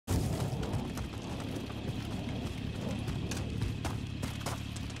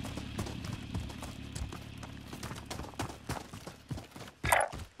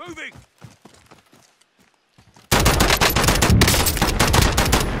Moving!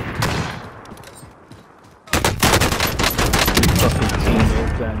 Fucking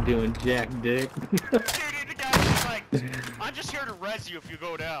teammates not doing jack dick. Dude, the guy was just like, I'm just here to res you if you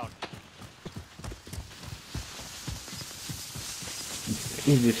go down.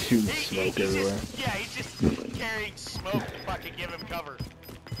 He's just shooting smoke everywhere. Yeah, he's just carrying smoke to fucking give him cover.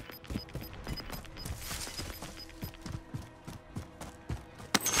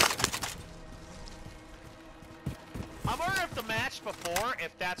 I wonder if the match before,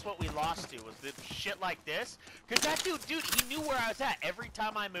 if that's what we lost to, was the shit like this? Cause that dude, he knew where I was at. Every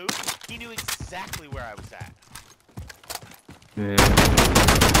time I moved, he knew exactly where I was at. Yeah.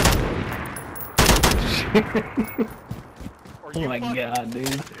 Oh my god,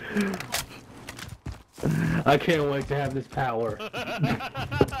 dude. I can't wait to have this power.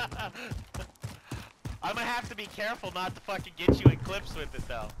 I'm gonna have to be careful not to fucking get you in clips with it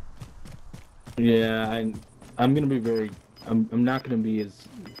though. Yeah, I'm gonna be very. I'm not gonna be as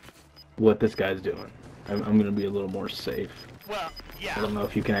what this guy's doing. I'm gonna be a little more safe. Well, yeah. I don't know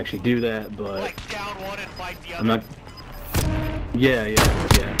if you can actually do that, but like down one and fight the other. I'm not. Yeah.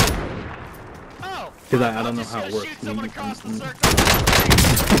 Oh. Because I don't know how it works. Shoot someone across the circle.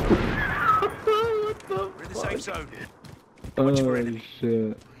 What the We're in the safe zone. Oh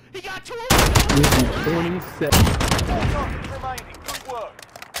shit. He got two of This them. is 27. Remaining. Good work.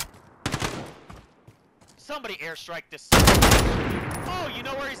 Somebody airstrike this. Oh, you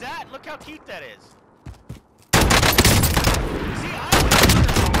know where he's at? Look how cute that is. See, I would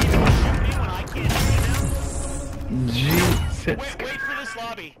never shoot me when I can't see him. Jesus. Wait for this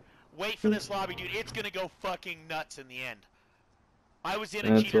lobby. Wait for this lobby, dude. It's gonna go fucking nuts in the end. I was in a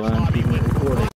That's cheater's why I'm lobby keeping with recording.